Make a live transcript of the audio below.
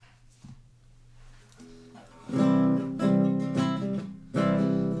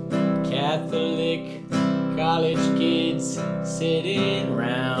Catholic college kids sitting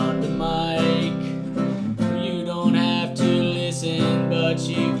around the mic. You don't have to listen, but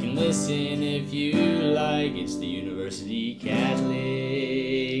you can listen if you like. It's the University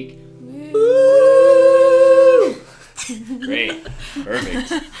Catholic. Woo! Great.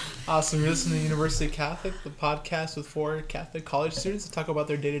 Perfect. Awesome. You're listening to University Catholic, the podcast with 4 Catholic college students to talk about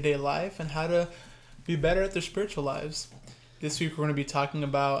their day-to-day life and how to be better at their spiritual lives. This week we're going to be talking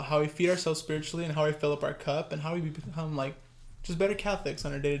about how we feed ourselves spiritually and how we fill up our cup and how we become just better Catholics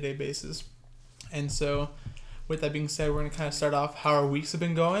on a day-to-day basis. And so with that being said, we're going to kind of start off how our weeks have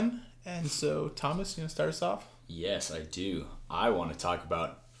been going. And so Thomas, you want to start us off? Yes, I do. I want to talk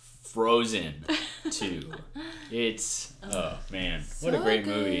about Frozen 2. It's, oh man, what a great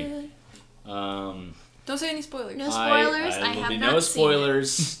movie. Don't say any spoilers. No spoilers. I have not no seen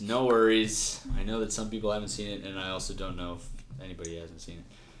spoilers. No worries. I know that some people haven't seen it, and I also don't know if anybody hasn't seen it.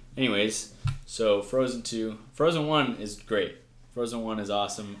 Anyways, so Frozen 2. Frozen 1 is great. Frozen 1 is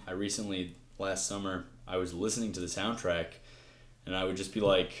awesome. Last summer, I was listening to the soundtrack, and I would just be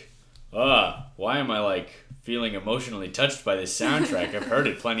like, why am I feeling emotionally touched by this soundtrack? I've heard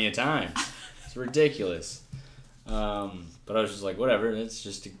it plenty of times. It's ridiculous. But I was just like, whatever, it's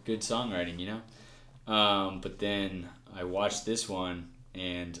just a good songwriting, you know? But then I watched this one,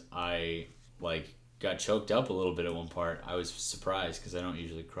 and I got choked up a little bit at one part. I was surprised because I don't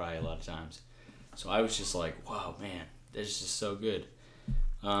usually cry a lot of times. So I was just like, wow, man, this is just so good.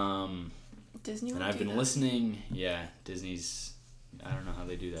 Disney. And I've been listening. Yeah, Disney's. I don't know how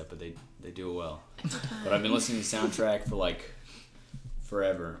they do that, but they do it well. But I've been listening to the soundtrack for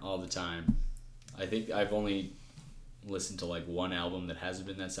forever, all the time. I think I've only listened to one album that hasn't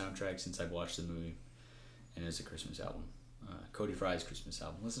been that soundtrack since I've watched the movie, and it's a Christmas album. Cody Fry's Christmas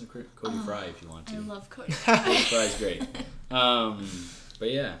album. Listen to Cody Fry if you want to. I love Cody Fry. Cody Fry's great.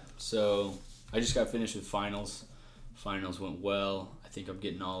 But yeah, so I just got finished with finals. Finals went well. I think I'm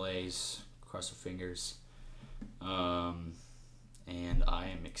getting all A's. Cross our fingers. And I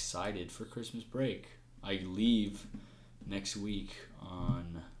am excited for Christmas break. I leave next week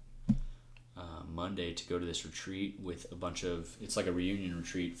on Monday to go to this retreat with a bunch of... It's like a reunion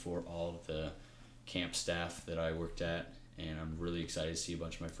retreat for all of the camp staff that I worked at. And I'm really excited to see a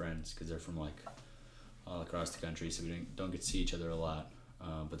bunch of my friends because they're from all across the country. So we don't get to see each other a lot.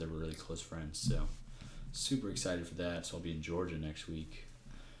 But they're really close friends. So super excited for that. So I'll be in Georgia next week.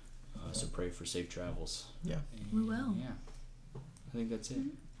 So pray for safe travels. Yeah. We will. Yeah. I think that's it.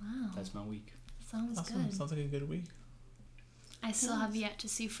 Wow. That's my week. Sounds Awesome. good. Sounds like a good week. I still have yet to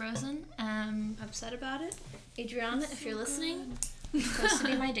see Frozen. I'm upset about it. Adriana, if you're listening, you're supposed to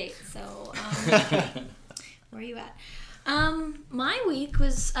be my date. So, where are you at? My week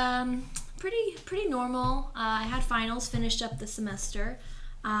was pretty normal. I had finals finished up the semester.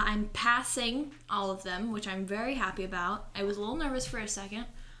 I'm passing all of them, which I'm very happy about. I was a little nervous for a second.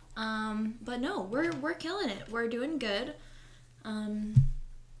 But no, we're killing it. We're doing good.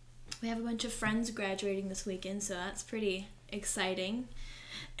 We have a bunch of friends graduating this weekend, so that's pretty exciting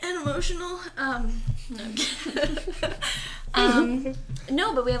and emotional. No, I'm kidding.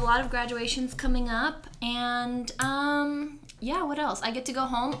 No, but we have a lot of graduations coming up, and yeah, what else? I get to go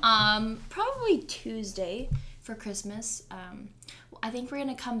home probably Tuesday for Christmas. I think we're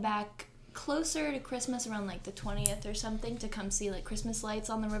gonna come back closer to Christmas around the 20th or something to come see Christmas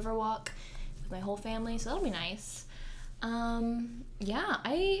lights on the Riverwalk with my whole family, so that'll be nice. Yeah,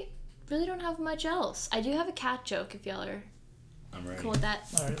 I really don't have much else. I do have a cat joke if y'all are I'm ready. cool with that.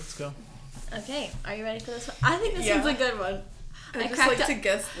 All right, let's go. Okay, are you ready for this one? I think this one's a good one. I just like to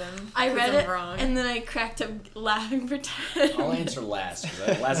guess them. I read I'm it wrong. and then I cracked up laughing for 10. I'll answer last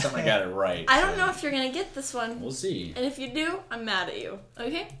because last time I got it right. I don't know if you're gonna get this one. We'll see. And if you do, I'm mad at you.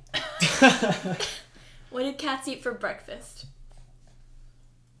 Okay? What do cats eat for breakfast?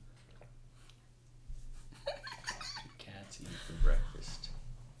 Cats eat for breakfast.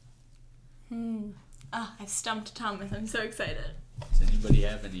 I've stumped Thomas. I'm so excited. Does anybody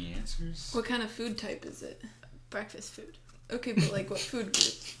have any answers? What kind of food type is it? Breakfast food. Okay, but what food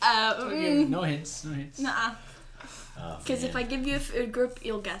group? No hints. No hints. Nuh-uh. Because if man. I give you a food group,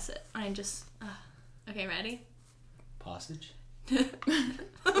 you'll guess it. Okay, ready? Possage?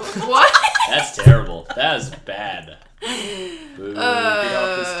 What? That's terrible. That is bad. Boo, get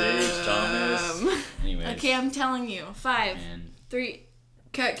off the stage, Thomas. Anyways. Okay, I'm telling you. 5, Man. 3.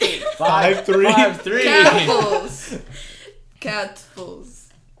 Cat cake. 5-3. 5-3. Catfuls. Catfuls.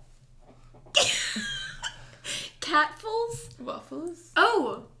 Catfuls? Waffles.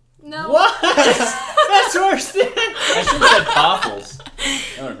 Oh, no. What? That's worse than... I should have said Poffles.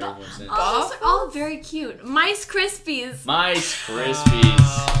 That would have made more sense. Those are all very cute. Mice Krispies. Mice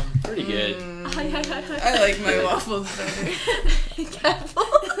Krispies. Pretty good. I like my waffles better. Cat full.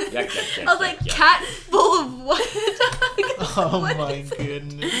 Yuck, yuck, yuck, I was yuck, like, yuck. cat full of what? Oh What my is it?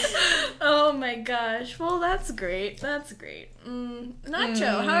 goodness. Oh my gosh. Well, that's great. That's great.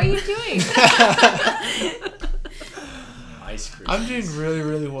 Nacho, how are you doing? Ice cream. I'm doing really,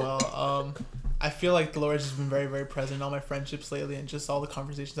 really well. I feel like the Lord's just been very, very present in all my friendships lately and just all the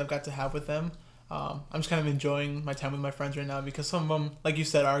conversations I've got to have with them. I'm just kind of enjoying my time with my friends right now because some of them, like you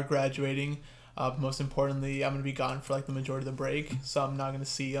said, are graduating. Most importantly, I'm going to be gone for like the majority of the break, so I'm not going to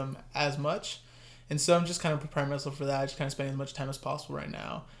see them as much. And so I'm just kind of preparing myself for that, just kind of spending as much time as possible right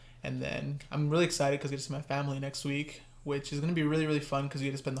now. And then I'm really excited because I get to see my family next week, which is going to be really, really fun because we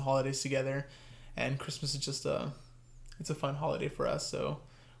get to spend the holidays together. And Christmas is just it's a fun holiday for us, so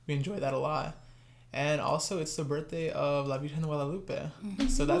we enjoy that a lot. And also, it's the birthday of La Virgen de Guadalupe.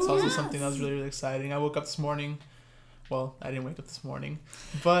 So that's also something that was really, really exciting. I woke up this morning. Well, I didn't wake up this morning.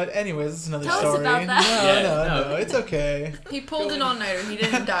 But anyways, it's another Tell us story. about that. No, it's okay. He pulled an all-nighter. He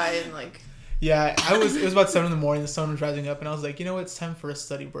didn't die in like... Yeah, it was about 7 in the morning. The sun was rising up, and I was like, you know what? It's time for a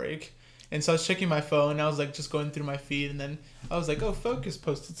study break. And so I was checking my phone, and I was like just going through my feed, and then I was like, oh, Focus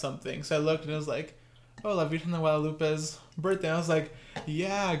posted something. So I looked, and it was like, oh, La Virgen de Guadalupe's birthday. I was like,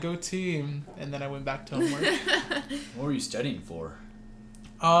 yeah, go team. And then I went back to homework. What were you studying for?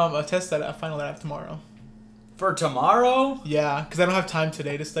 A final that I have tomorrow. For tomorrow? Yeah, because I don't have time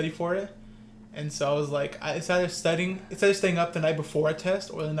today to study for it. And so I was like, it's either staying up the night before a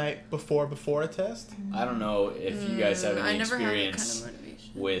test or the night before a test. I don't know if you guys have I any never had that experience kind of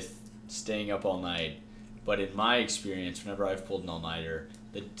motivation. with staying up all night, but in my experience, whenever I've pulled an all-nighter,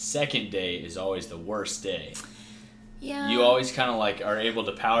 the second day is always the worst day. Yeah. You always kind of like are able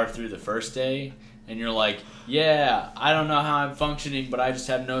to power through the first day, and you're like, yeah, I don't know how I'm functioning, but I just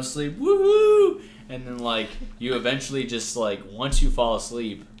had no sleep. Woohoo! And then like you eventually just like once you fall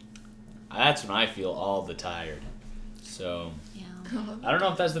asleep, that's when I feel all the tired. So Yeah. I don't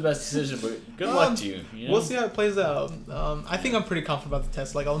know if that's the best decision, but good luck to you. You know? We'll see how it plays out. I think I'm pretty confident about the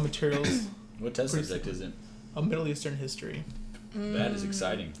test. Like all the materials, What test subject is it? Middle Eastern history. That is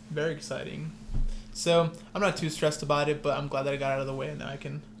exciting. Very exciting. So I'm not too stressed about it, but I'm glad that I got out of the way and now I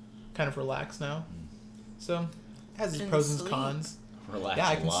can kind of relax now. So it has its And pros and sleep. cons. Relax Yeah,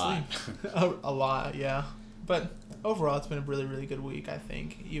 I a can lot. sleep. a lot, yeah. But overall, it's been a really, really good week, I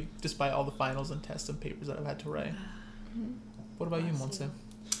think, despite all the finals and tests and papers that I've had to write. What about you, Monse?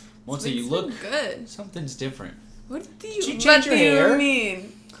 Once It's you been look, good. something's different. What do Did you you, change your hair?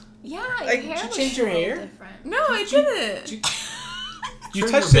 mean? Yeah, Like, your hair did you looks change your a little hair? different. No, I didn't. You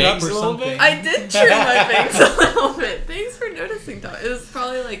Trim touched your it up bangs or a little something. bit? I did trim my bangs a little bit. Thanks for noticing, Tom. It was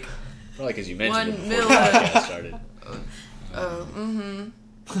probably like, Probably because you mentioned it 1 before the million. podcast started.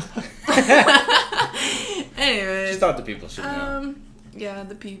 Anyways. Just thought the people should know. Yeah,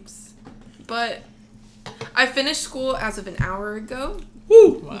 the peeps. But I finished school as of an hour ago.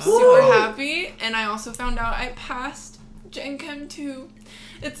 Woo! Wow. Super happy. And I also found out I passed Gen Chem 2.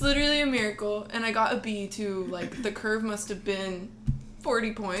 It's literally a miracle. And I got a B too. Like, the curve must have been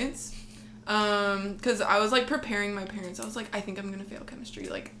 40 points. Because I was, like, preparing my parents. I was like, I think I'm going to fail chemistry.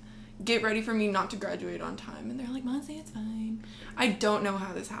 Like, get ready for me not to graduate on time. And they're like, Mom, say it's fine. I don't know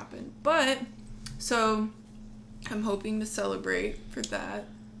how this happened. But, so, I'm hoping to celebrate for that.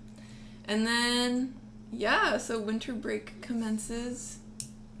 And then, yeah, so winter break commences.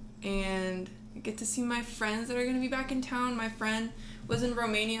 And I get to see my friends that are going to be back in town. My friend was in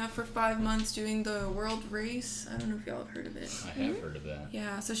Romania for 5 months doing the world race. I don't know if y'all have heard of it. I have heard of that.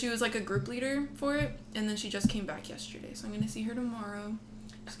 Yeah, so she was like a group leader for it. And then she just came back yesterday. So I'm going to see her tomorrow.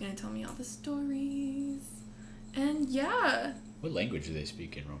 She's going to tell me all the stories. And yeah. What language do they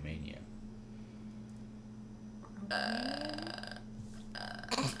speak in Romania?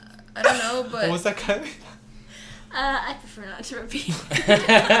 I don't know, but... What was that kind of... I prefer not to repeat.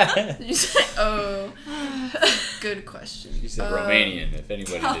 Did you say... Oh. Good question. You said Romanian, if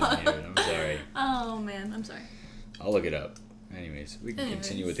anybody didn't hear it. I'm sorry. Oh man, I'm sorry. I'll look it up. Anyways, we can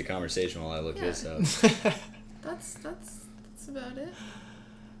continue with the conversation while I look this up. That's about it.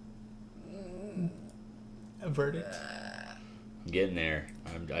 A verdict? I'm getting there.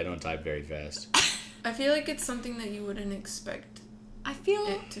 I don't type very fast. I feel like it's something that you wouldn't expect I feel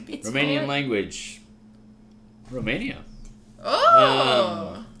it to be. it's Romanian very- language. Romania.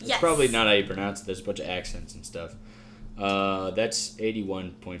 Oh! That's Yes. probably not how you pronounce it. There's a bunch of accents and stuff. That's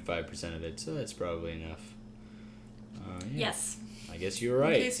 81.5% of it, so that's probably enough. Yeah. Yes. I guess you were In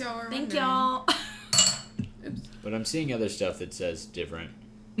right. case y'all were Thank wondering. y'all. But I'm seeing other stuff that says different.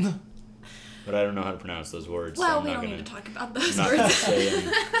 But I don't know how to pronounce those words. so Well, I'm we not don't gonna, need to talk about I'm those not gonna words. say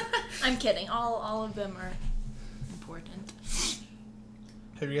them. I'm kidding. All of them are important.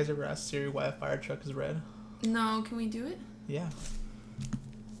 Have you guys ever asked Siri why a fire truck is red? No, can we do it? Yeah.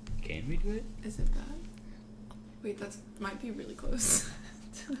 Can we do it? Is it bad? Wait, that might be really close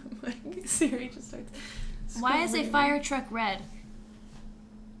to the mic. Siri just starts. Why is a screaming. fire truck red?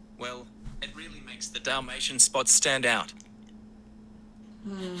 Well, it really makes the Dalmatian spots stand out.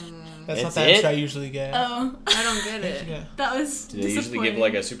 That's not It's the it? answer I usually get. Oh, I don't get it. Yeah. that was Do they usually give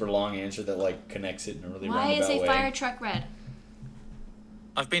like a super long answer that like connects it in a really Why roundabout is a way? fire truck red?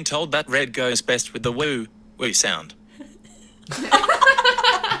 I've been told that red goes best with the woo sound. They're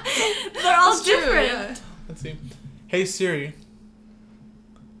all That's true, different. yeah. Let's see. Hey Siri.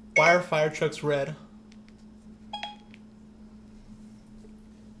 Why are fire trucks red?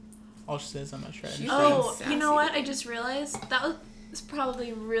 All she says, I'm not sure. She's Oh, Sassy. you know what? I just realized that was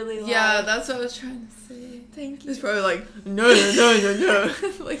probably really loud. Yeah, that's what I was trying to say. Thank you. It's probably like, no.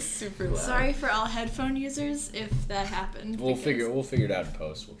 Like super loud. Sorry for all headphone users if that happened. We'll because- figure it out in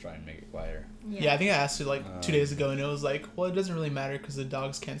post. We'll try and make it quieter. Yeah, I think I asked it like 2 days ago, and it was like, well, it doesn't really matter because the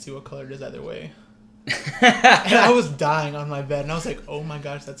dogs can't see what color it is either way. And I was dying on my bed, and I was like, oh my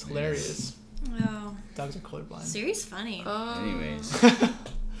gosh, that's hilarious. Oh, Dogs are colorblind. Siri's funny. Anyways,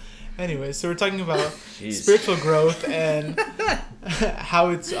 Anyway, so we're talking about Jeez. spiritual growth and how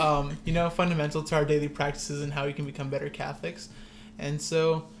it's fundamental to our daily practices and how we can become better Catholics. And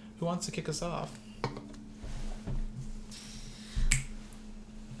so, who wants to kick us off?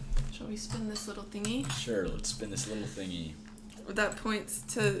 Shall we spin this little thingy? Sure, let's spin this little thingy. That points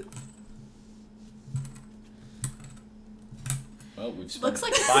to. Well, we've spun Looks it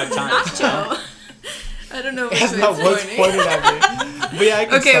like 5 times now. Nacho. I don't know which That's way not it's what's pointing. pointed at me. But yeah, I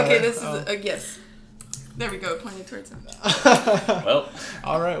can Okay, start. this is Oh. a yes. There we go, pointing towards him. Well,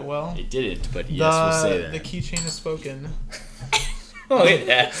 All right, well, it didn't, but yes, we'll say that. the keychain is spoken. Oh, it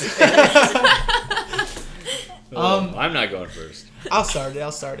has. I'm not going first. I'll start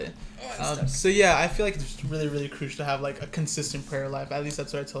it. So yeah, I feel like it's really, really crucial to have like a consistent prayer life. At least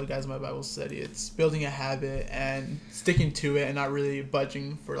that's what I tell you guys in my Bible study. It's building a habit and sticking to it and not really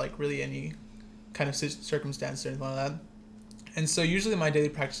budging for like really any kind of circumstance or anything like that. And so usually my daily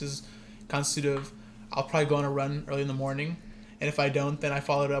practices consist of I'll probably go on a run early in the morning, and if I don't, then I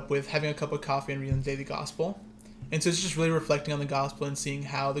follow it up with having a cup of coffee and reading the daily gospel. And so it's just really reflecting on the gospel and seeing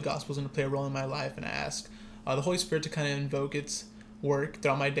how the gospel is going to play a role in my life. And I ask the Holy Spirit to kind of invoke its work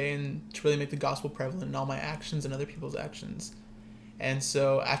throughout my day and to really make the gospel prevalent in all my actions and other people's actions. And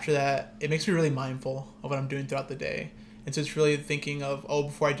so after that, it makes me really mindful of what I'm doing throughout the day. And so it's really thinking of,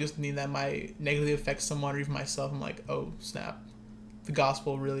 before I do something that might negatively affect someone or even myself, I'm like, oh, snap. The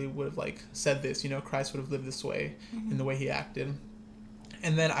gospel really would have like said this, Christ would have lived this way in the way he acted.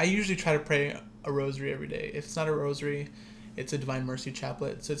 And then I usually try to pray a rosary every day. If it's not a rosary, it's a Divine Mercy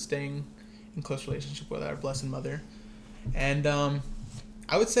chaplet. So it's staying in close relationship with our Blessed Mother. And I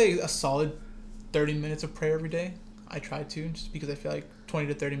would say a solid 30 minutes of prayer every day. I try to, just because I feel like 20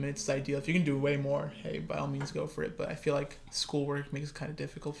 to 30 minutes is ideal. If you can do way more, hey, by all means go for it. But I feel like schoolwork makes it kind of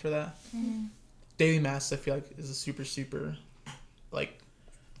difficult for that. Mm-hmm. Daily Mass, I feel like, is a super, like,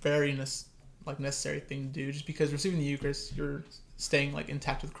 very necessary thing to do. Just because receiving the Eucharist, you're staying, like,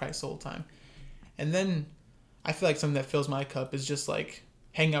 intact with Christ the whole time. And then I feel like something that fills my cup is just, like,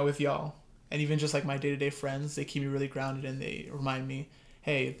 hanging out with y'all. And even just, like, my day-to-day friends, they keep me really grounded and they remind me,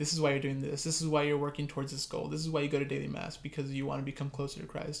 hey, this is why you're doing this. This is why you're working towards this goal. This is why you go to daily Mass, because you want to become closer to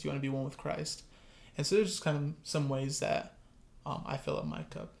Christ. You want to be one with Christ. And so there's just kind of some ways that I fill up my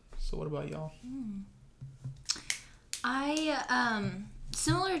cup. So what about y'all? I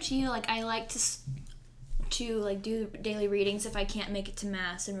similar to you, like I like to like do daily readings if I can't make it to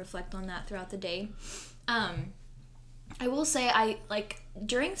Mass and reflect on that throughout the day. I will say I like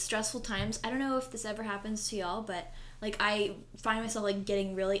during stressful times, I don't know if this ever happens to y'all, but like I find myself like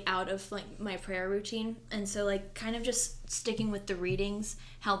getting really out of like my prayer routine, and so like kind of just sticking with the readings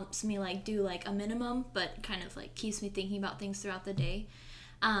helps me like do like a minimum, but kind of like keeps me thinking about things throughout the day.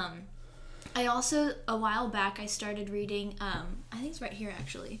 I also, a while back, I started reading, I think it's right here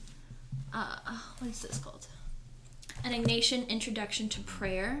actually, what is this called? An Ignatian Introduction to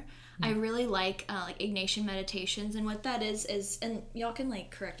Prayer. I really like Ignatian meditations, and what that is, and y'all can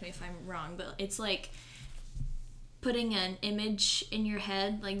like correct me if I'm wrong, but it's like putting an image in your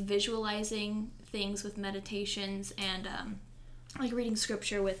head, like visualizing things with meditations, and like reading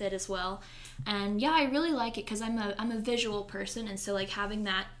scripture with it as well. And yeah, I really like it because I'm a visual person, and so like having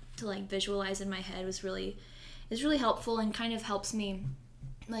that to like visualize in my head is really helpful, and kind of helps me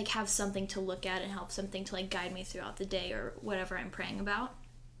like have something to look at and help something to like guide me throughout the day or whatever I'm praying about.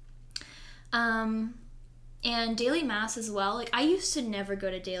 And daily Mass as well. Like I used to never go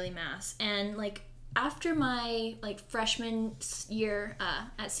to daily Mass, and like after my like freshman year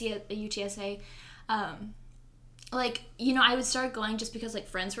at UTSA, like, you know, I would start going just because like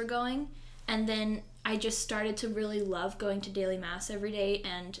friends were going, and then I just started to really love going to daily mass every day,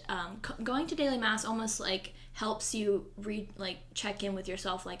 and going to daily mass almost like helps you check in with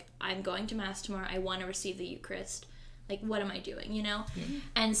yourself, like, I'm going to mass tomorrow, I want to receive the Eucharist, like, what am I doing, you know? Mm-hmm.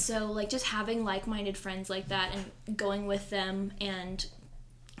 And so like just having like-minded friends like that and going with them and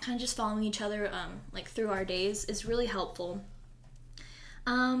kind of just following each other like through our days is really helpful.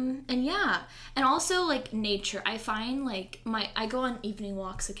 And yeah, and also like nature. I find like I go on evening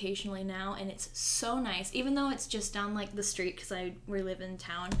walks occasionally now, and it's so nice, even though it's just down like the street because we live in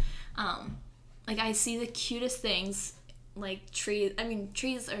town. Like I see the cutest things, like trees. I mean,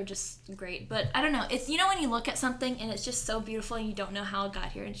 trees are just great, but I don't know. It's, you know, when you look at something and it's just so beautiful and you don't know how it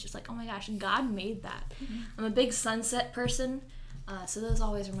got here, and it's just like, oh my gosh, God made that. Mm-hmm. I'm a big sunset person, so those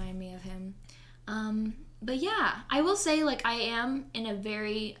always remind me of him. But yeah, I will say, like, I am in a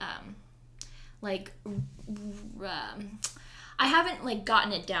very, I haven't, like,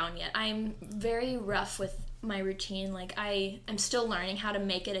 gotten it down yet. I'm very rough with my routine. Like, I am still learning how to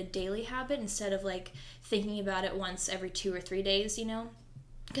make it a daily habit instead of, like, thinking about it once every 2 or 3 days, you know?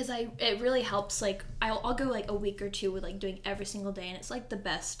 Because it really helps, like, I'll go, like, a week or two with, like, doing every single day, and it's, like, the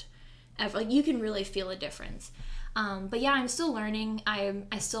best ever. Like, you can really feel a difference. But yeah, I'm still learning.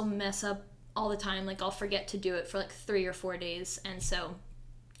 I still mess up all the time. Like, I'll forget to do it for like 3 or 4 days, and so,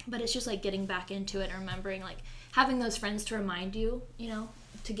 but it's just like getting back into it and remembering, like having those friends to remind you, you know,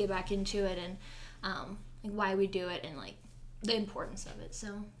 to get back into it, and like why we do it and like the importance of it.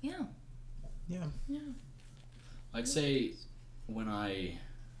 So yeah. I'd say when I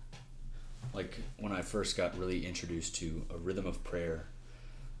first got really introduced to a rhythm of prayer,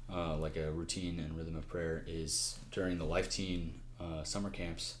 like a routine and rhythm of prayer, is during the Life Teen summer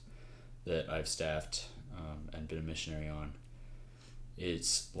camps that I've staffed and been a missionary on.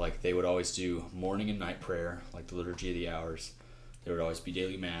 It's like they would always do morning and night prayer, like the Liturgy of the Hours. There would always be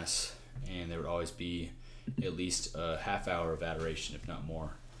daily mass, and there would always be at least a half hour of adoration, if not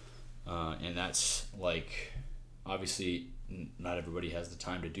more. And that's like, obviously not everybody has the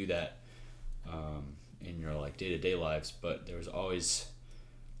time to do that in your like day-to-day lives, but there was always,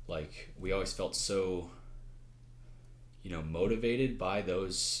 like, we always felt so, you know, motivated by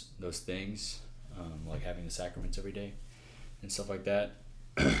those things, like having the sacraments every day and stuff like that.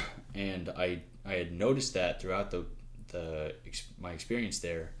 And I had noticed that throughout my experience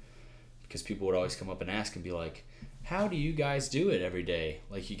there, because people would always come up and ask and be like, how do you guys do it every day?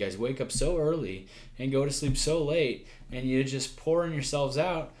 Like, you guys wake up so early and go to sleep so late, and you're just pouring yourselves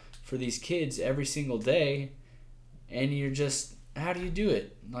out for these kids every single day, and you're just, how do you do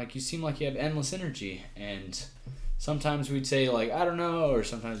it? Like, you seem like you have endless energy. And sometimes we'd say, like, I don't know, or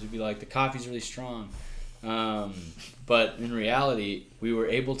sometimes we'd be like, the coffee's really strong. But in reality, we were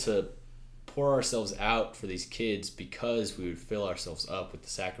able to pour ourselves out for these kids because we would fill ourselves up with the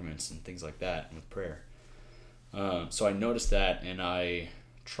sacraments and things like that, and with prayer. So I noticed that, and I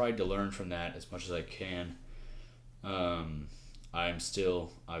tried to learn from that as much as I can. I'm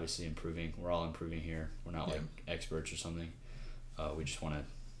still obviously improving. We're all improving here. We're not like experts or something. We just want to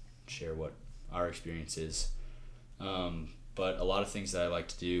share what our experience is. But a lot of things that I like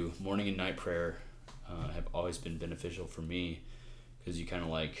to do, morning and night prayer, have always been beneficial for me, because you kind of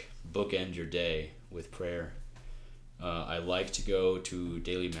like bookend your day with prayer. I like to go to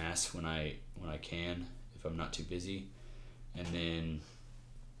daily mass when I can, if I'm not too busy. And then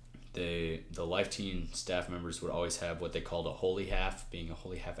the Life Teen staff members would always have what they called a holy half, being a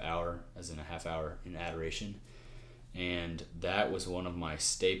holy half hour, as in a half hour in adoration. And that was one of my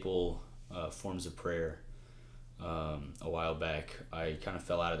staple forms of prayer. A while back, I kind of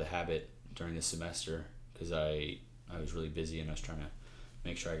fell out of the habit during the semester because I was really busy and I was trying to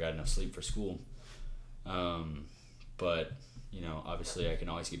make sure I got enough sleep for school. But, you know, obviously I can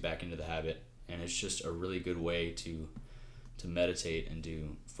always get back into the habit, and it's just a really good way to meditate and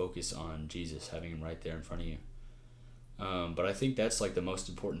to focus on Jesus, having him right there in front of you. But I think that's like the most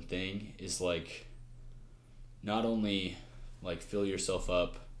important thing, is like not only like fill yourself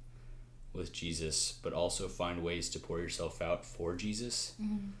up with Jesus, but also find ways to pour yourself out for Jesus.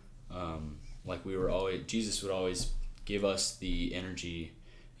 Mm-hmm. Like Jesus would always give us the energy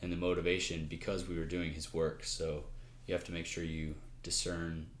and the motivation because we were doing his work. So you have to make sure you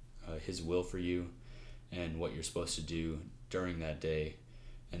discern his will for you and what you're supposed to do during that day,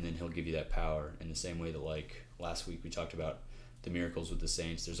 and then he'll give you that power. In the same way that, like last week we talked about the miracles with the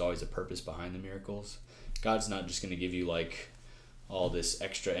saints, there's always a purpose behind the miracles. God's not just going to give you like all this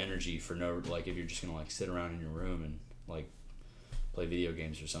extra energy for no, like if you're just going to like sit around in your room and like play video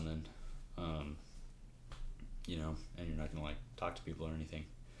games or something. you know, and you're not gonna like talk to people or anything.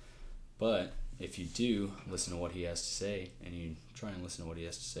 But if you do listen to what he has to say, and you try and listen to what he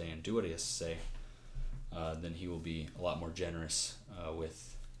has to say and do what he has to say, then he will be a lot more generous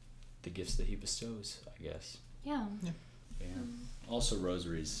with the gifts that he bestows, I guess. Yeah. Yeah. Also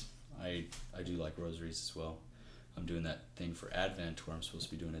rosaries. I do like rosaries as well. I'm doing that thing for Advent where I'm supposed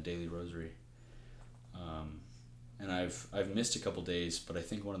to be doing a daily rosary. And I've missed a couple days, but I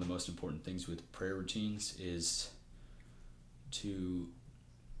think one of the most important things with prayer routines is to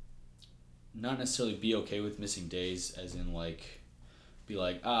not necessarily be okay with missing days, as in like be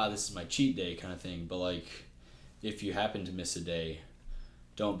like, this is my cheat day kind of thing, but like if you happen to miss a day,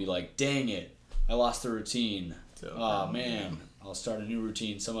 don't be like, dang it, I lost the routine. Oh man, I'll start a new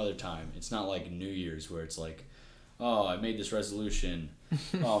routine some other time. It's not like New Year's where it's like, oh, I made this resolution.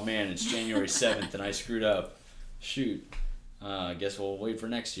 Oh man, it's January 7th and I screwed up. Shoot. I guess we'll wait for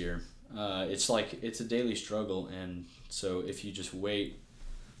next year. It's like, it's a daily struggle. And so if you just wait,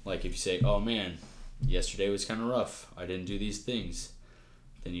 like if you say, oh man, yesterday was kind of rough, I didn't do these things,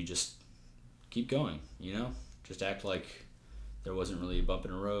 then you just keep going, you know? Just act like there wasn't really a bump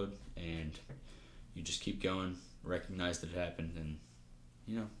in the road, and you just keep going, recognize that it happened, and,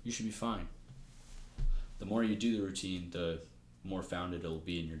 you know, you should be fine. The more you do the routine, the more founded it'll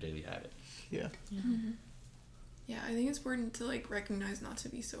be in your daily habit. Yeah. Mm-hmm. Yeah, I think it's important to like recognize not to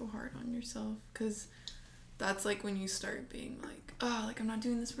be so hard on yourself, because that's like when you start being like, oh, like I'm not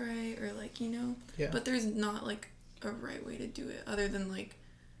doing this right, or like, you know. Yeah. But there's not like a right way to do it other than like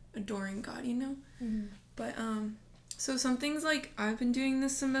adoring God, you know. Mm-hmm. But so some things like I've been doing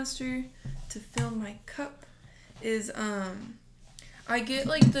this semester to fill my cup is I get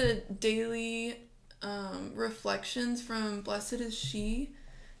like the daily reflections from Blessed is She.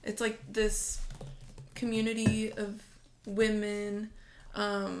 It's like this community of women,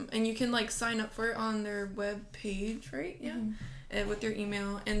 and you can like sign up for it on their web page, right? Yeah. And with your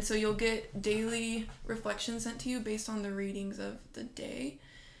email, and so you'll get daily reflections sent to you based on the readings of the day.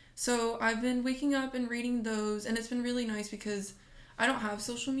 So I've been waking up and reading those, and it's been really nice because I don't have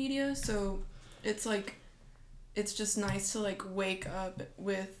social media, so it's like, it's just nice to like wake up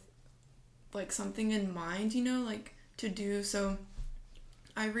with like something in mind, you know, like to do. So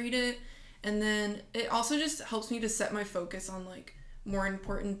I read it, and then it also just helps me to set my focus on like more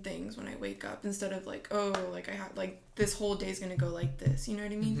important things when I wake up, instead of like, oh, like I have like this whole day's gonna go like this, you know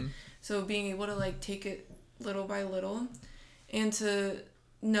what I mean? Mm-hmm. So being able to like take it little by little, and to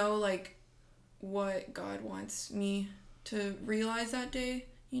know like what God wants me to realize that day,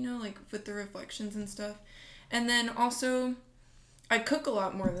 you know, like with the reflections and stuff. And then also I cook a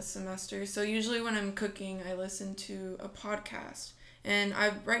lot more this semester, so usually when I'm cooking I listen to a podcast, and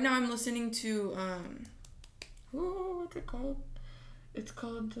right now I'm listening to what's it called? It's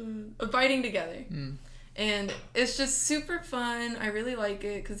called Abiding Together. And it's just super fun. I really like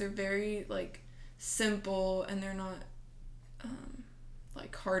it because they're very like simple, and they're not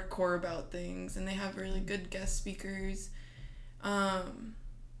like hardcore about things, and they have really good guest speakers. Yeah,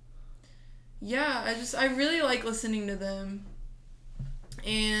 I really like listening to them.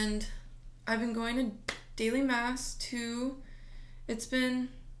 And I've been going to daily mass too. It's been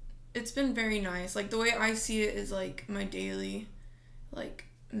very nice. Like the way I see it is like my daily like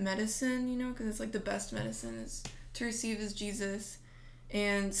medicine, you know, because it's like the best medicine is to receive as Jesus.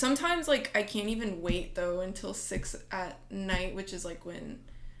 And sometimes like I can't even wait though until 6 at night, which is like when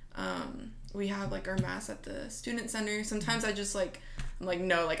we have like our mass at the student center. Sometimes I just like, I'm like,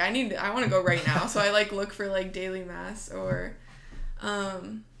 no, like I want to go right now. So I like look for like daily mass, or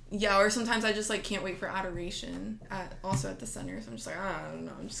or sometimes I just like can't wait for adoration also at the center. So I'm just like, I don't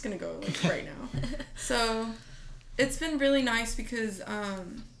know, I'm just gonna go like right now. So it's been really nice because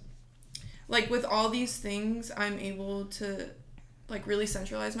like with all these things I'm able to like really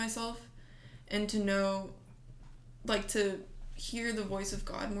centralize myself, and to know, like to hear the voice of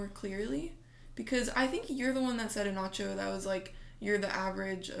God more clearly, because I think you're the one that said in Nacho that was like, you're the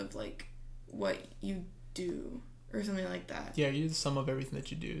average of like what you do or something like that. Yeah, you're the sum of everything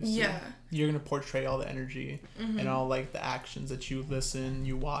that you do. So Yeah. You're going to portray all the energy and all like the actions that you listen,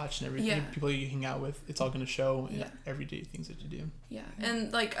 you watch, and everything. Yeah. People you hang out with, it's all going to show in Yeah. everyday things that you do. Yeah.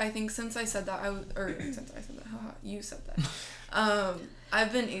 And like I think since I said that, you said that.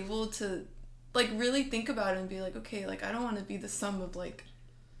 I've been able to like really think about it and be like, okay, like I don't want to be the sum of like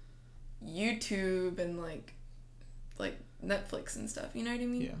YouTube and like Netflix and stuff, you know what I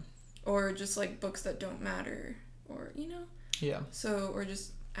mean? Yeah. Or just like books that don't matter, or you know? Yeah. So, or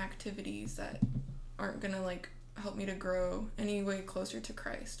just activities that aren't gonna like help me to grow any way closer to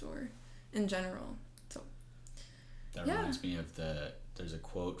Christ or in general. So That Yeah. reminds me of there's a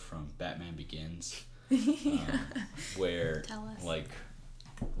quote from Batman Begins where Tell us. like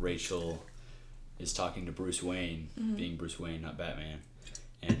Rachel is talking to Bruce Wayne, being Bruce Wayne, not Batman,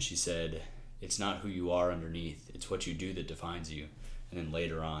 and she said, "It's not who you are underneath; it's what you do that defines you." And then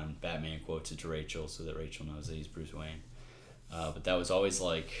later on, Batman quotes it to Rachel so that Rachel knows that he's Bruce Wayne. But that was always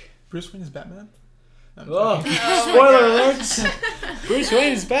like, Bruce Wayne is Batman? No, I'm oh, joking. spoiler alerts! Bruce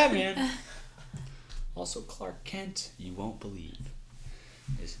Wayne is Batman. Also, Clark Kent, you won't believe,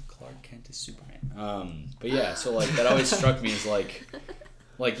 is Clark Kent is Superman. But yeah, so like that always struck me as like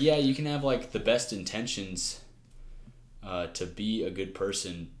yeah, you can have like the best intentions to be a good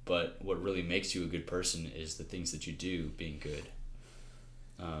person, but what really makes you a good person is the things that you do being good.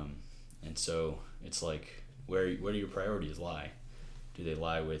 And so it's like, where do your priorities lie? Do they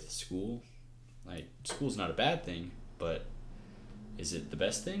lie with school? Like, school's not a bad thing, but is it the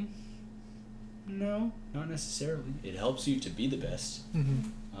best thing? No, not necessarily. It helps you to be the best,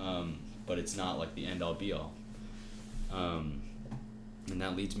 but it's not like the end all be all. And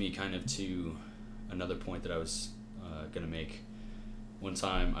that leads me kind of to another point that I was going to make. One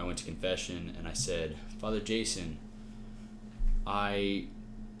time I went to confession and I said, "Father Jason, I'm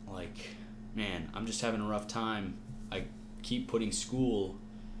just having a rough time. I keep putting school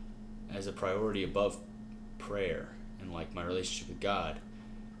as a priority above prayer and like my relationship with God."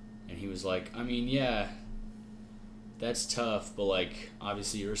 And he was like, "I mean, yeah, that's tough, but like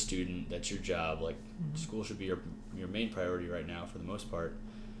obviously you're a student, that's your job. Like school should be your main priority right now for the most part,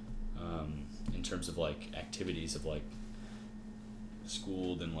 in terms of like activities of like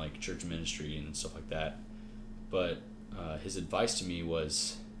school, then like church ministry and stuff like that." But his advice to me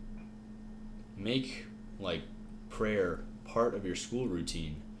was, make like prayer part of your school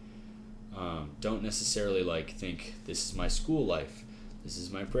routine. Don't necessarily like think, this is my school life, this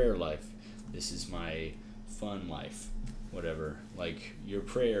is my prayer life, this is my fun life, whatever. Like, your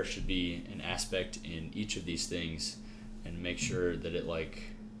prayer should be an aspect in each of these things, and make sure that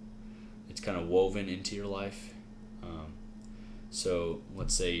it's kind of woven into your life. So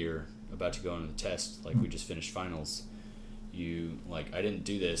let's say you're about to go into the test, like we just finished finals. You like, I didn't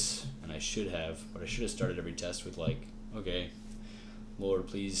do this, and I should have, but I should have started every test with like, okay, Lord,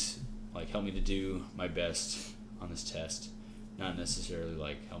 please like help me to do my best on this test. Not necessarily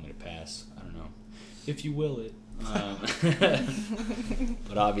like help me to pass. I don't know, if you will it.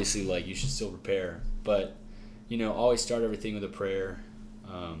 But obviously, like, you should still prepare. But always start everything with a prayer,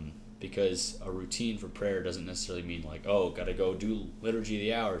 because a routine for prayer doesn't necessarily mean like, oh, gotta go do liturgy of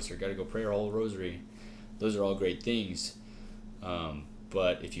the hours or gotta go pray a whole rosary. Those are all great things.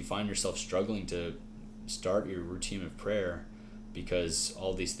 But if you find yourself struggling to start your routine of prayer because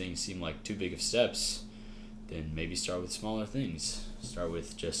all these things seem like too big of steps, then maybe start with smaller things. Start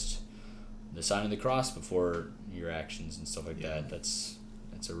with just the sign of the cross before your actions and stuff like that. That's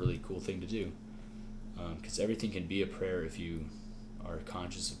a really cool thing to do, because everything can be a prayer if you are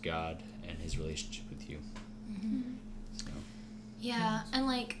conscious of God and His relationship with you. So. Yeah, and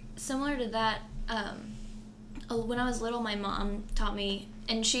like similar to that, when I was little, my mom taught me,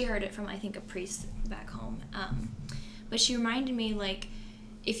 and she heard it from, I think, a priest back home, but she reminded me, like,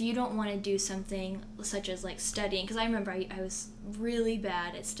 if you don't want to do something such as like studying, because I remember I was really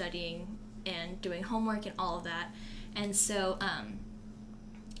bad at studying and doing homework and all of that, and so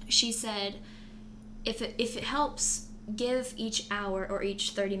she said, if it helps, give each hour or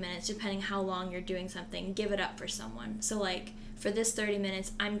each 30 minutes, depending how long you're doing something, give it up for someone. So like, for this 30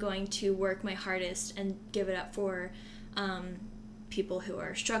 minutes, I'm going to work my hardest and give it up for people who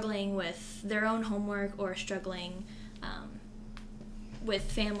are struggling with their own homework or struggling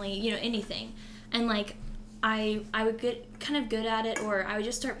with family, anything. And like, I would get kind of good at it, or I would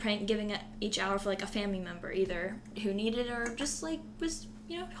just start praying, giving it each hour for like a family member, either who needed it or just like was,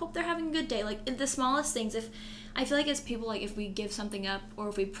 hope they're having a good day. Like the smallest things. If I feel like as people, like if we give something up or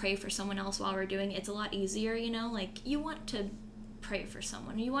if we pray for someone else while we're doing it, it's a lot easier, like you want to pray for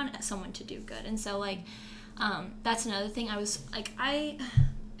someone, you want someone to do good. And so like, that's another thing. I was like, I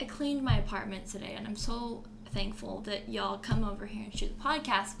cleaned my apartment today, and I'm so thankful that y'all come over here and shoot the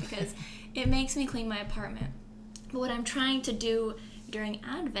podcast, because it makes me clean my apartment. But what I'm trying to do during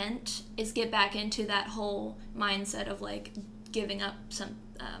Advent is get back into that whole mindset of like giving up some,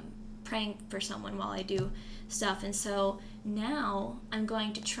 praying for someone while I do stuff. And so now I'm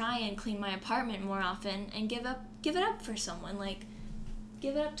going to try and clean my apartment more often and give it up for someone. Like,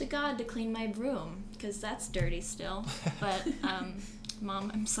 give it up to God to clean my room, because that's dirty still. But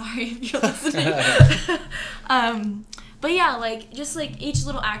Mom, I'm sorry if you're listening. But yeah, like, just like each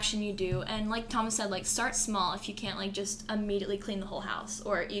little action you do, and like Thomas said, like, start small. If you can't like just immediately clean the whole house,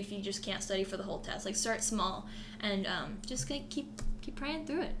 or if you just can't study for the whole test, like start small and just like keep praying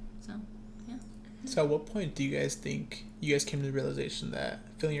through it. So yeah. So at what point do you guys think you guys came to the realization that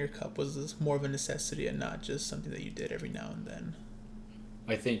filling your cup was more of a necessity and not just something that you did every now and then?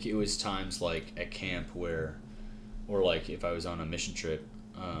 I think it was times like at camp where, or like if I was on a mission trip,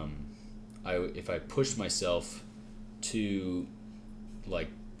 if I pushed myself to like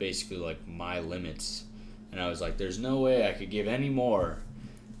basically like my limits, and I was like, there's no way I could give any more,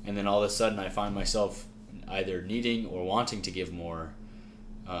 and then all of a sudden I find myself either needing or wanting to give more,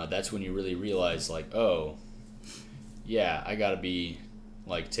 that's when you really realize like, oh yeah, I gotta be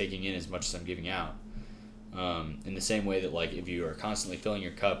like taking in as much as I'm giving out. In the same way that like if you are constantly filling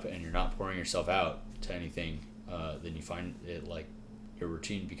your cup and you're not pouring yourself out to anything, then you find it like your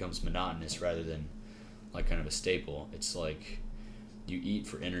routine becomes monotonous rather than like kind of a staple. It's like you eat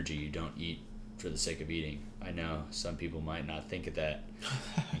for energy, you don't eat for the sake of eating. I know some people might not think of that,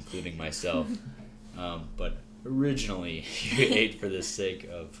 including myself, but originally you ate for the sake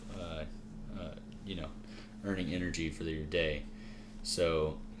of earning energy for your day.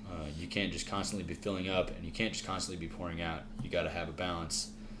 So you can't just constantly be filling up, and you can't just constantly be pouring out. You got to have a balance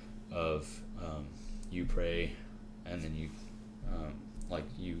of you pray, and then you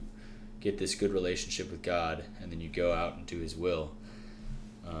you get this good relationship with God, and then you go out and do His will.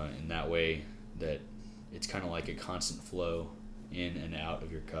 In that way, that it's kind of like a constant flow in and out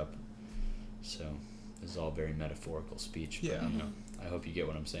of your cup. So this is all very metaphorical speech. But, Yeah. I hope you get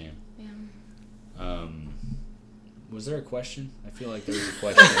what I'm saying. Yeah. Was there a question? I feel like there was a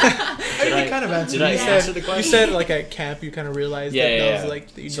question. You kind of answered. Did I You answer the question? You said like at camp you kind of realized that was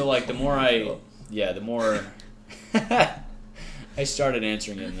like the So like the more I started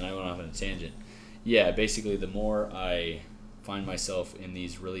answering it, and then I went off on a tangent. Yeah, basically the more I find myself in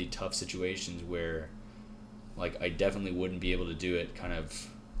these really tough situations where like I definitely wouldn't be able to do it kind of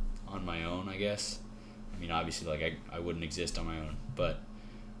on my own, I guess. I mean, obviously like I wouldn't exist on my own, but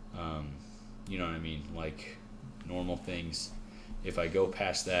you know what I mean? Like normal things, if I go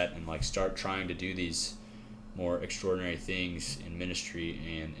past that and like start trying to do these more extraordinary things in ministry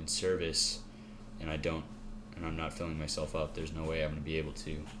and in service, and I'm not filling myself up, there's no way I'm going to be able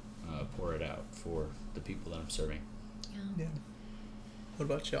to pour it out for the people that I'm serving. Yeah. What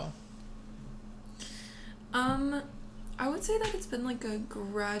about y'all? I would say that it's been like a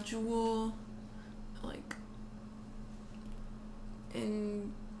gradual, like,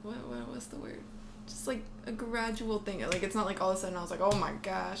 what's the word? Just like a gradual thing. Like it's not like all of a sudden I was like, oh my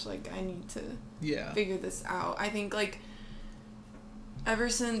gosh, like I need to figure this out. I think like ever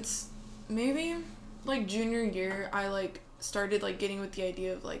since maybe like junior year, I like started like getting with the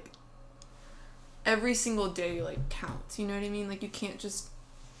idea of like every single day like counts. You know what I mean? Like you can't just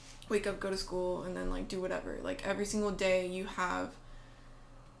wake up, go to school, and then like do whatever. Like every single day you have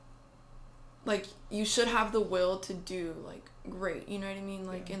like you should have the will to do like great, you know what I mean,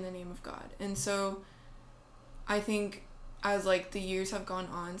 like in the name of God. And so I think as like the years have gone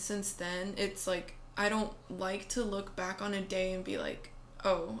on since then, it's like I don't like to look back on a day and be like,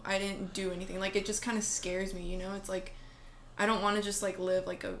 oh, I didn't do anything. Like it just kind of scares me, you know. It's like I don't want to just like live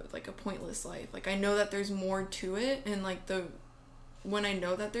like a pointless life. Like I know that there's more to it, and like when I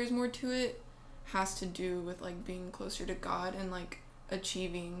know that there's more to it has to do with like being closer to God and like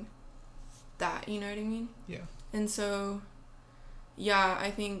achieving that, you know what I mean? Yeah. And so yeah, I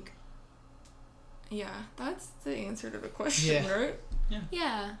think that's the answer to the question, right?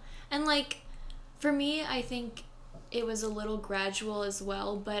 Yeah. And like for me, I think it was a little gradual as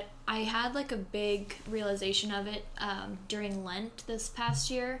well, but I had like a big realization of it during Lent this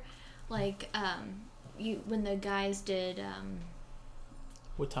past year. Like when the guys did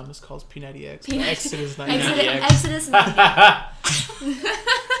what Thomas calls P90X. P90X. Exodus 90. Exodus 90.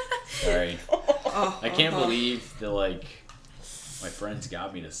 Sorry. I can't believe that like my friends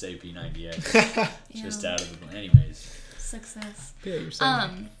got me to say P90X just out of the anyways. Success. Yeah, you're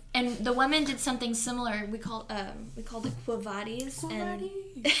saying and the women did something similar. We called it Quo Vadis, and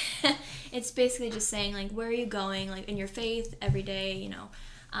it's basically just saying like where are you going, like in your faith every day, you know.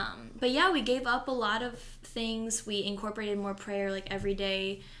 But yeah, we gave up a lot of things. We incorporated more prayer like every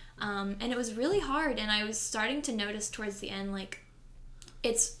day, and it was really hard. And I was starting to notice towards the end like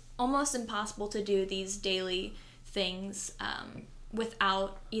it's almost impossible to do these daily things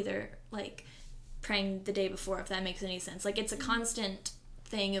without either like praying the day before, if that makes any sense. Like it's a constant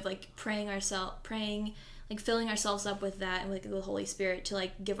thing of like praying like filling ourselves up with that and like the Holy Spirit to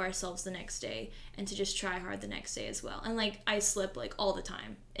like give ourselves the next day and to just try hard the next day as well. And like I slip like all the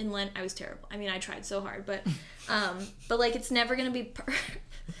time. In Lent I was terrible. I mean, I tried so hard, but like it's never gonna be perfect.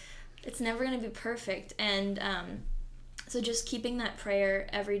 And so just keeping that prayer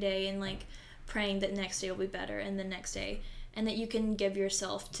every day and like praying that next day will be better and the next day. and that you can give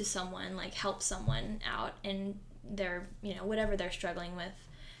yourself to someone, like help someone out in their, whatever they're struggling with.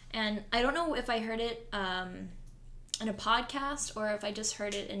 And I don't know if I heard it in a podcast or if I just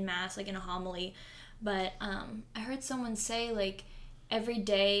heard it in mass, like in a homily, but I heard someone say, like, every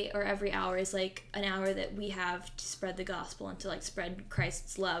day or every hour is like an hour that we have to spread the gospel and to like spread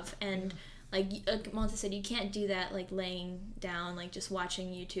Christ's love. And like Monte said, you can't do that like laying down, like just watching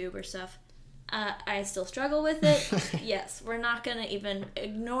YouTube or stuff. I still struggle with it. Yes, we're not gonna even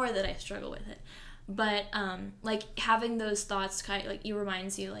ignore that I struggle with it. But like having those thoughts kind of like it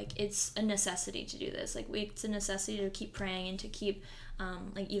reminds you like it's a necessity to do this. Like it's a necessity to keep praying and to keep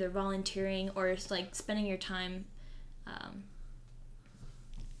like either volunteering or like spending your time.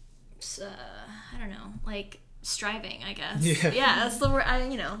 I don't know, like striving, I guess. Yeah, that's the word.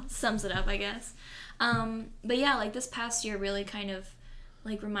 Sums it up, I guess. But yeah, like this past year really kind of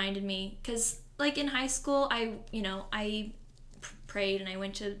like reminded me, because like in high school I prayed and I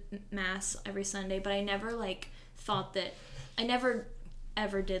went to mass every Sunday, but I never like thought that I never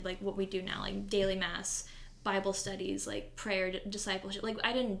ever did like what we do now, like daily mass, Bible studies, like prayer, discipleship. Like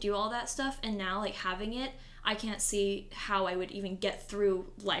I didn't do all that stuff, and now like having it, I can't see how I would even get through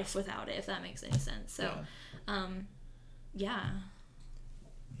life without it, if that makes any sense. So yeah.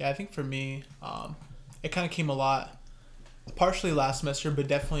 I think for me, it kind of came a lot, partially last semester, but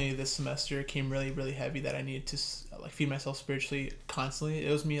definitely this semester it came really, really heavy that I needed to like feed myself spiritually constantly.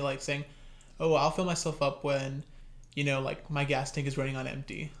 It was me like saying, oh, I'll fill myself up when, like my gas tank is running on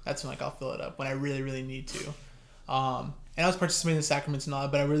empty. That's when like I'll fill it up when I really, really need to. And I was participating in the sacraments and all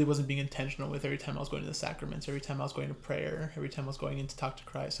that, but I really wasn't being intentional with every time I was going to the sacraments, every time I was going to prayer, every time I was going in to talk to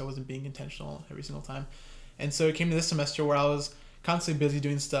Christ. I wasn't being intentional every single time. And so it came to this semester where I was constantly busy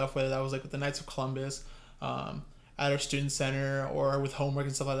doing stuff, whether that was like with the Knights of Columbus, at our student center, or with homework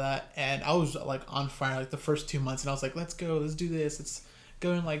and stuff like that. And I was like on fire like the first 2 months, and I was like, let's go, let's do this, let's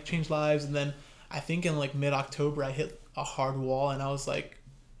go and like change lives. And then I think in like mid-October I hit a hard wall, and I was like,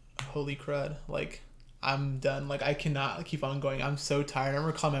 holy crud, like I'm done. Like I cannot keep on going. I'm so tired. I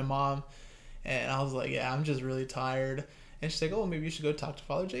remember calling my mom, and I was like, yeah, I'm just really tired. And she's like, oh, maybe you should go talk to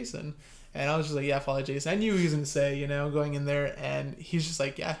Father Jason. And I was just like, yeah, Father Jason. I knew he was going to say, going in there. And he's just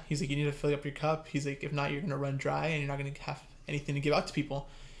like, yeah. He's like, you need to fill up your cup. He's like, if not, you're going to run dry and you're not going to have anything to give out to people.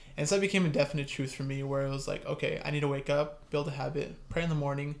 And so that became a definite truth for me, where it was like, okay, I need to wake up, build a habit, pray in the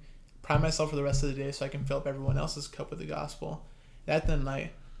morning, prime myself for the rest of the day so I can fill up everyone else's cup with the gospel. And at the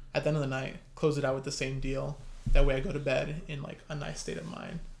end of the night, close it out with the same deal. That way I go to bed in like a nice state of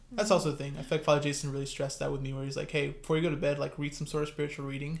mind. That's also the thing. I feel like Father Jason really stressed that with me, where he's like, hey, before you go to bed, like read some sort of spiritual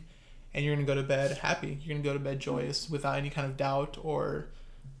reading, and you're going to go to bed happy. You're going to go to bed joyous without any kind of doubt or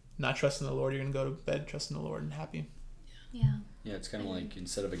not trusting the Lord. You're going to go to bed trusting the Lord and happy. Yeah. Yeah, it's kind of like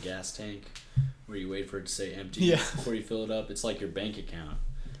instead of a gas tank where you wait for it to say empty before you fill it up, it's like your bank account.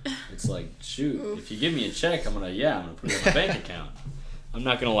 It's like, shoot, if you give me a check, I'm going to put it in my bank account. I'm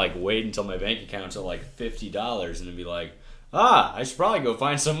not going to like wait until my bank account's at like $50 and then be like, I should probably go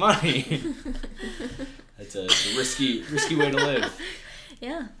find some money. It's a risky way to live.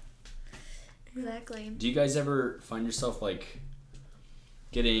 Yeah. Exactly. Do you guys ever find yourself like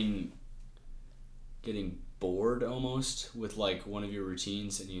getting bored almost with like one of your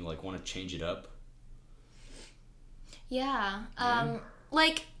routines and you like want to change it up? Yeah.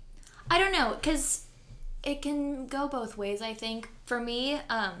 Like, I don't know, because it can go both ways, I think. For me,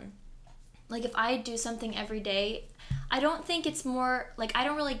 like if I do something every day, I don't think it's more, like I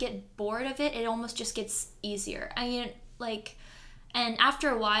don't really get bored of it. It almost just gets easier. I mean, like, and after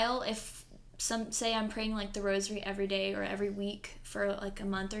a while, if say I'm praying like the rosary every day or every week for like a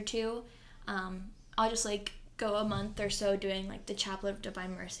month or two, I'll just like go a month or so doing like the Chaplet of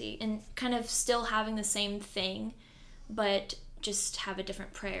Divine Mercy and kind of still having the same thing, but just have a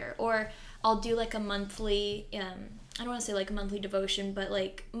different prayer. Or I'll do like a monthly, I don't want to say like a monthly devotion, but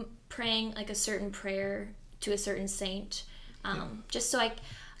like praying like a certain prayer to a certain saint, just so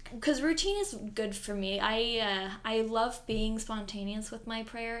because routine is good for me. I love being spontaneous with my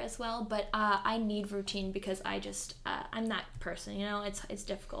prayer as well, but I need routine because I'm that person, it's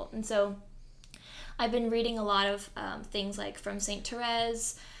difficult. And so I've been reading a lot of things like from Saint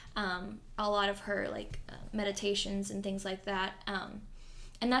Therese, a lot of her like meditations and things like that,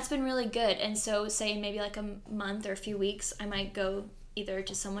 and that's been really good. And so say maybe like a month or a few weeks, I might go either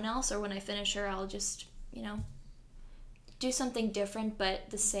to someone else, or when I finish her, I'll just do something different but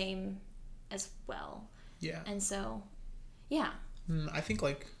the same as well. Yeah. And so, yeah. I think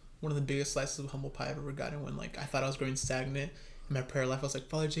like one of the biggest slices of humble pie I've ever gotten, when like I thought I was growing stagnant in my prayer life, I was like,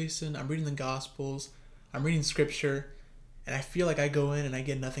 Father Jason, I'm reading the Gospels, I'm reading Scripture, and I feel like I go in and I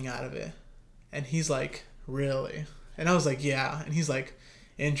get nothing out of it. And he's like, really? And I was like, yeah. And he's like,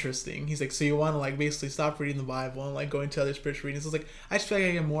 interesting. He's like, so you want to like basically stop reading the Bible and like go into other spiritual readings. I was like, I just feel like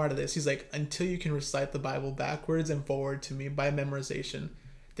I get more out of this. He's like, until you can recite the Bible backwards and forward to me by memorization,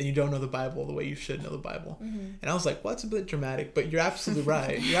 then you don't know the Bible the way you should know the Bible. And I was like, well, that's a bit dramatic, but you're absolutely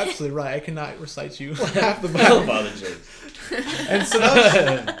right. You're absolutely right. I cannot recite you half the Bible. And so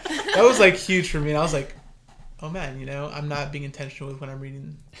that was like huge for me. And I was like, oh man, you know, I'm not being intentional with when I'm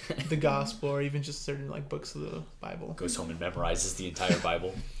reading the gospel or even just certain like books of the Bible. Goes home and memorizes the entire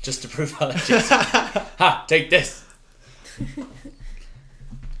Bible just to prove how that is. Ha! Take this.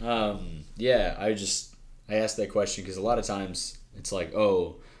 Yeah, I asked that question because a lot of times it's like,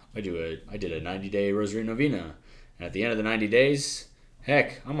 oh, I did a 90-day rosary novena, and at the end of the 90 days,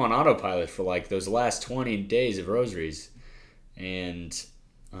 heck, I'm on autopilot for like those last 20 days of rosaries, and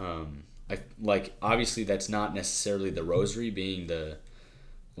I like obviously that's not necessarily the rosary being the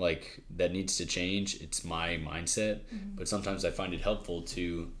like that needs to change. It's my mindset, but sometimes I find it helpful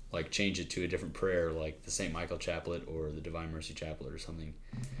to like change it to a different prayer, like the St. Michael Chaplet or the Divine Mercy Chaplet or something.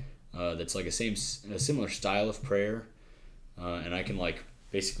 That's like a similar style of prayer, and I can like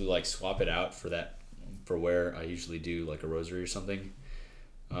basically like swap it out for where I usually do like a rosary or something.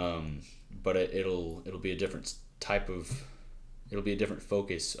 But it'll be a different it'll be a different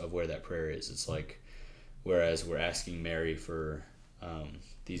focus of where that prayer is. It's like, whereas we're asking Mary for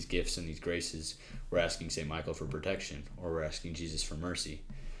these gifts and these graces, we're asking St. Michael for protection, or we're asking Jesus for mercy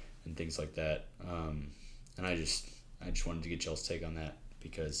and things like that. And I just wanted to get y'all's take on that,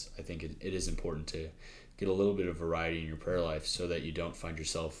 because I think it is important to get a little bit of variety in your prayer life so that you don't find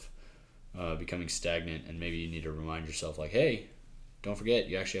yourself becoming stagnant, and maybe you need to remind yourself like, hey, don't forget,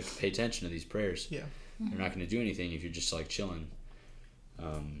 you actually have to pay attention to these prayers. Yeah. You're not going to do anything if you're just like chilling.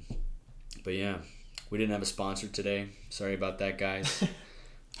 But yeah, we didn't have a sponsor today. Sorry about that, guys.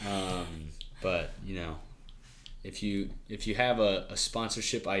 But you know, if you have a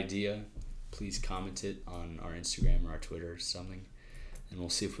sponsorship idea, please comment it on our Instagram or our Twitter or something, and we'll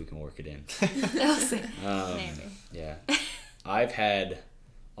see if we can work it in. Maybe. Yeah. I've had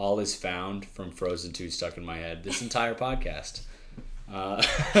All Is Found from Frozen 2 stuck in my head this entire podcast.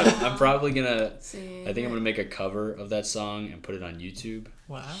 I'm probably gonna. I think I'm gonna make a cover of that song and put it on YouTube.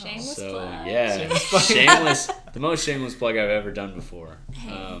 Wow. Shameless So plug. yeah, shameless. The most shameless plug I've ever done before.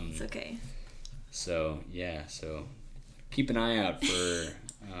 Hey, it's okay. So yeah, so keep an eye out for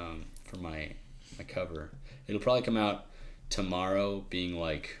my cover. It'll probably come out tomorrow, being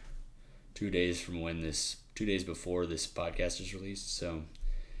like 2 days before this podcast is released. So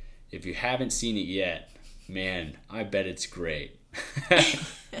if you haven't seen it yet, man, I bet it's great. You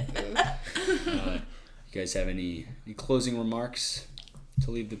guys have any closing remarks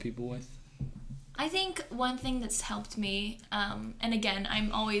to leave the people with? I think one thing that's helped me, and again,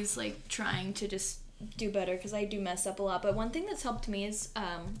 I'm always like trying to just do better because I do mess up a lot, but one thing that's helped me is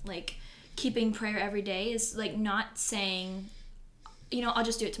like keeping prayer every day is like not saying, you know, I'll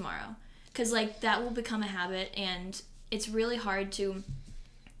just do it tomorrow, because like that will become a habit, and it's really hard to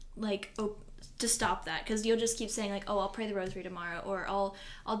like to stop that, because you'll just keep saying like, oh, I'll pray the rosary tomorrow, or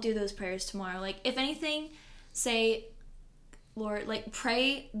I'll do those prayers tomorrow. Like if anything, say, Lord, like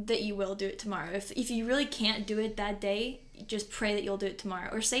pray that you will do it tomorrow. If you really can't do it that day, just pray that you'll do it tomorrow,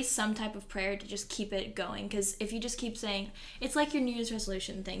 or say some type of prayer to just keep it going. Because if you just keep saying, it's like your New Year's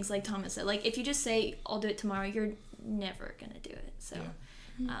resolution things, like Thomas said, like if you just say I'll do it tomorrow, you're never gonna do it. So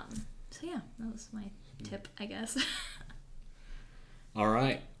so yeah, that was my tip, I guess. All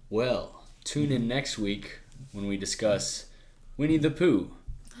right, well, tune in next week when we discuss Winnie the Pooh,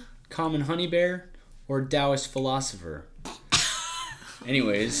 Common Honey Bear, or Taoist Philosopher.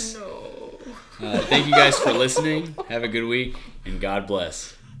 Anyways, thank you guys for listening. Have a good week, and God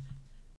bless.